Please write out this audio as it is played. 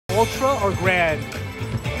Ultra or Grand?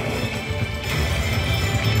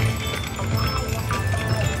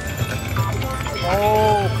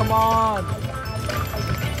 Oh, come on.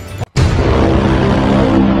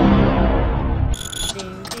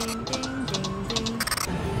 Ding, ding, ding, ding, ding.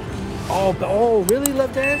 Oh, really,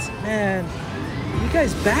 Love Dance? Man, you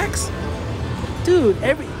guys backs? Dude,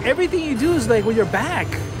 everything you do is like with your back.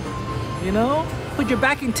 You know? Put your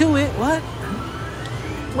back into it. What?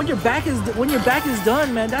 When your back is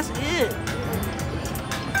done, man, that's it.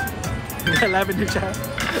 Lavender chat.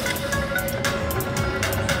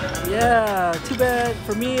 Yeah, too bad.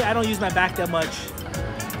 For me, I don't use my back that much.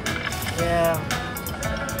 Yeah.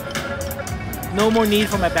 No more need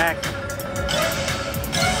for my back.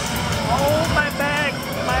 Oh, my back.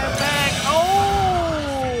 My back.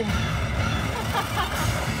 Oh.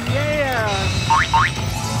 Yeah.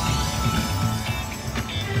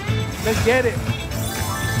 Let's get it.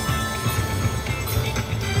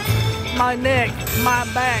 My neck, my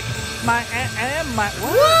back, my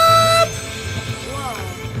what?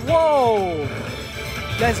 Whoa!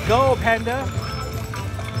 Let's go, Panda.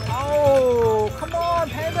 Oh, come on,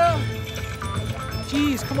 Panda.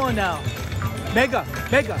 Jeez, come on now. Mega.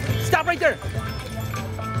 Stop right there.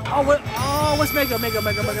 Oh, what's Mega?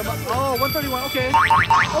 Oh, 131. Okay.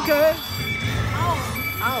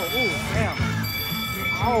 Ow. Ooh, damn.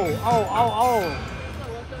 Oh.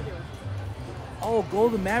 Oh,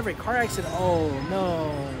 Golden Maverick car accident. Oh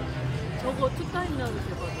no.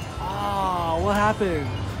 Ah, what happened?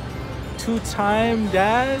 2-time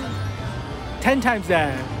dad? 10 times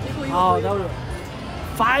dad. Oh, that was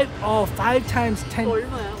 5 times 10.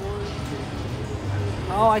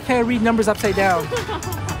 Oh, I can't read numbers upside down.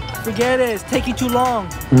 Forget it, it's taking too long.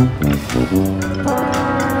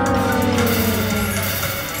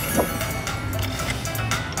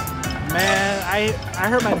 Man, I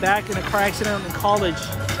hurt my back in a car accident in college.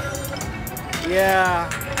 Yeah.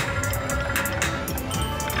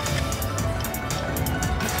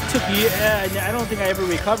 Took years. I don't think I ever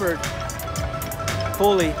recovered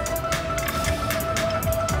fully.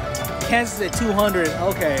 Kansas at 200.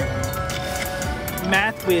 Okay.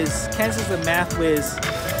 Math whiz. Kansas is a math whiz.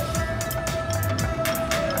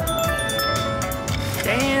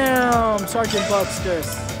 Damn, Sergeant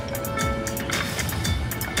Bucksters.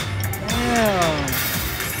 Damn.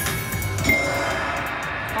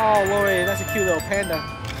 Oh, Lori, that's a cute little panda.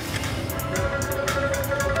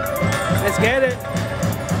 Let's get it.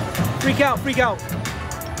 Freak out.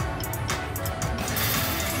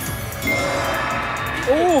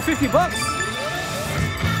 Oh, 50 bucks.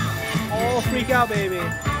 Oh, freak out, baby.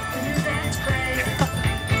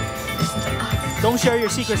 Don't share your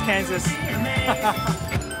secrets, Kansas.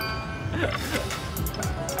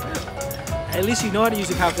 At least you know how to use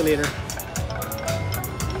a calculator.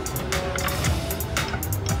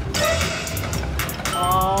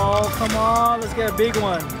 Oh, come on. Let's get a big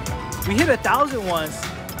one. We hit 1,000 once.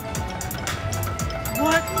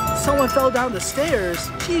 What? Someone fell down the stairs.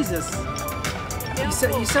 Jesus. You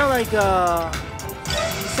sound like that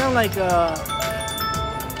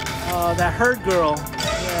herd girl.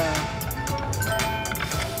 Yeah.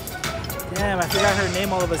 Damn, I forgot her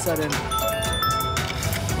name all of a sudden.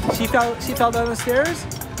 She fell down the stairs?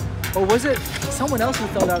 Or was it someone else who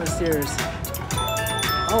fell down the stairs?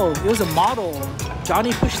 Oh, it was a model.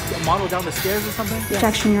 Johnny pushed a model down the stairs or something? Yes.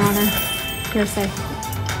 Objection, Your Honor. Hearsay.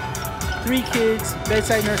 3 kids,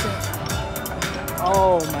 bedside nursing.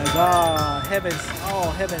 Oh my God, heaven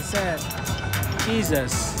sent.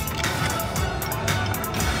 Jesus.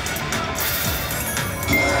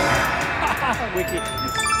 Wicked.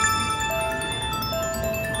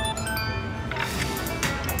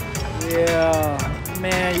 Yeah,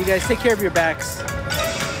 man, you guys take care of your backs.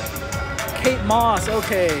 Kate Moss,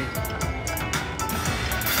 okay.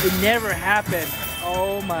 It never happened.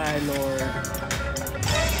 Oh my Lord.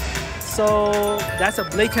 So that's a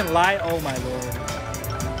blatant lie. Oh my Lord.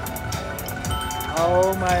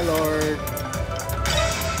 Oh my Lord.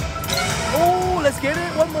 Oh, let's get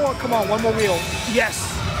it. One more. Come on, one more reel. Yes.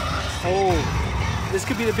 Oh, this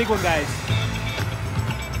could be the big one, guys.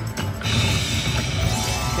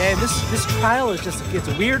 Damn, this trial is just gets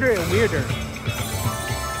weirder and weirder.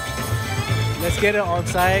 Let's get it on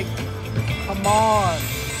site. Come on.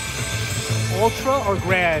 Ultra or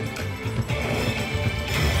Grand?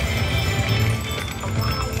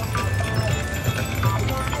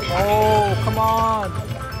 Oh, come on.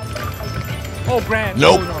 Oh, Grand.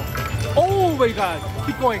 Nope. Oh, no. Oh my God.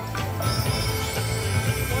 Keep going.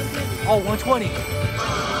 Oh, 120.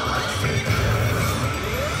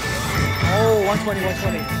 Oh,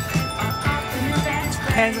 120.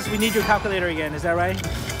 Kansas, we need your calculator again. Is that right?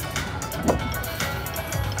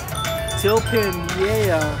 Tilpin,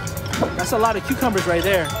 yeah. That's a lot of cucumbers right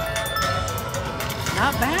there.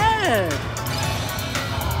 Not bad.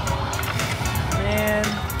 Man.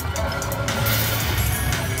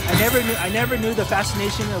 I never knew the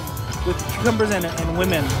fascination with cucumbers and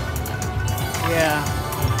women. Yeah.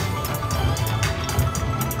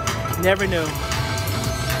 Never knew.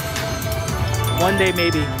 One day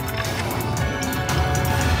maybe.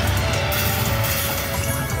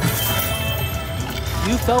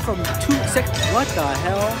 You fell from 2 seconds. What the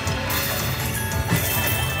hell?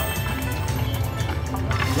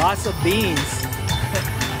 Lots of beans.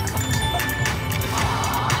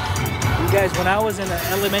 You guys, when I was in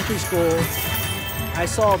elementary school, I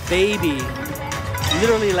saw a baby,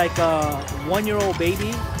 literally like a 1-year-old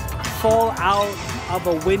baby, fall out of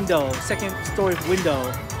a window, second-story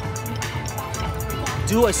window,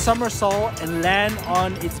 do a somersault and land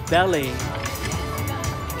on its belly,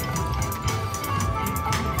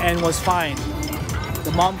 and was fine.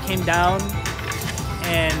 The mom came down,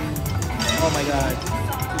 and oh my God,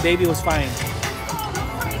 the baby was fine.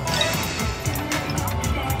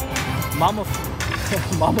 Mama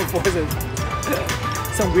forces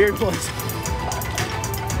some weird ones.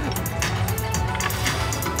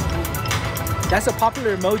 That's a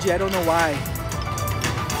popular emoji. I don't know why.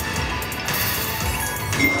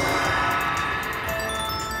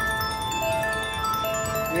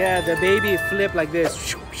 Yeah, the baby flipped like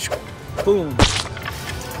this. Boom.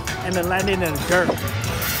 And then landed in the dirt.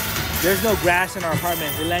 There's no grass in our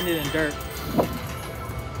apartment. It landed in dirt.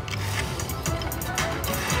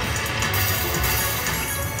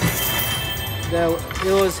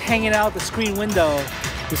 It was hanging out the screen window.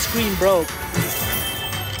 The screen broke.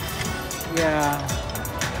 Yeah.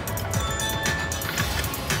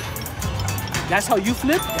 That's how you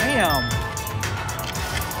flip? Damn.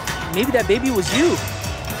 Maybe that baby was you.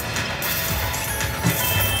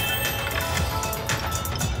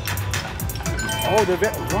 Oh,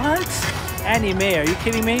 what? Anime, are you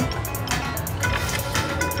kidding me?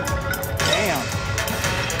 Damn.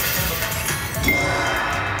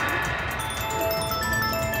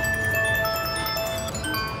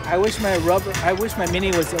 I wish my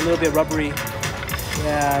mini was a little bit rubbery.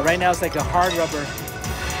 Yeah, right now it's like a hard rubber.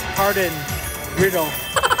 Hardened brittle.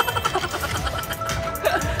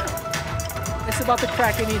 It's about to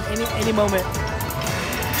crack any moment.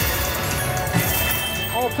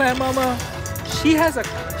 Oh, Plant Mama.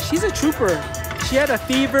 She's a trooper. She had a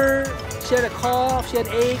fever, she had a cough, she had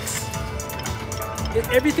aches.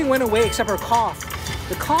 Everything went away except her cough.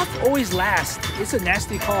 The cough always lasts. It's a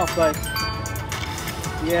nasty cough, but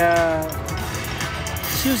yeah.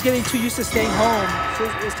 She was getting too used to staying home, so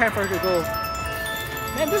it was time for her to go.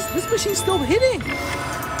 Man, this machine's still hitting.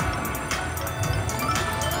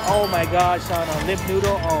 Oh my God, Shauna, limp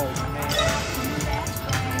noodle, oh man.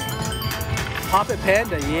 Pop it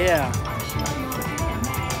Panda, yeah.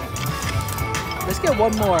 Let's get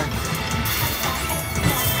one more.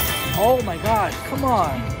 Oh my God, come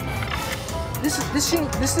on. This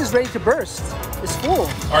is ready to burst. It's full.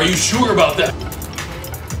 Are you sure about that?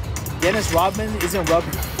 Dennis Rodman isn't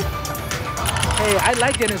rubber. Hey, I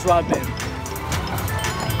like Dennis Rodman.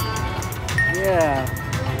 Yeah.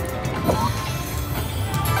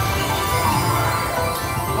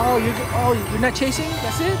 Oh, you're not chasing?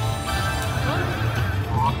 That's it?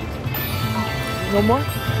 No more?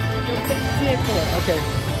 Okay.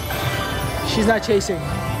 She's not chasing.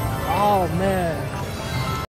 Oh man.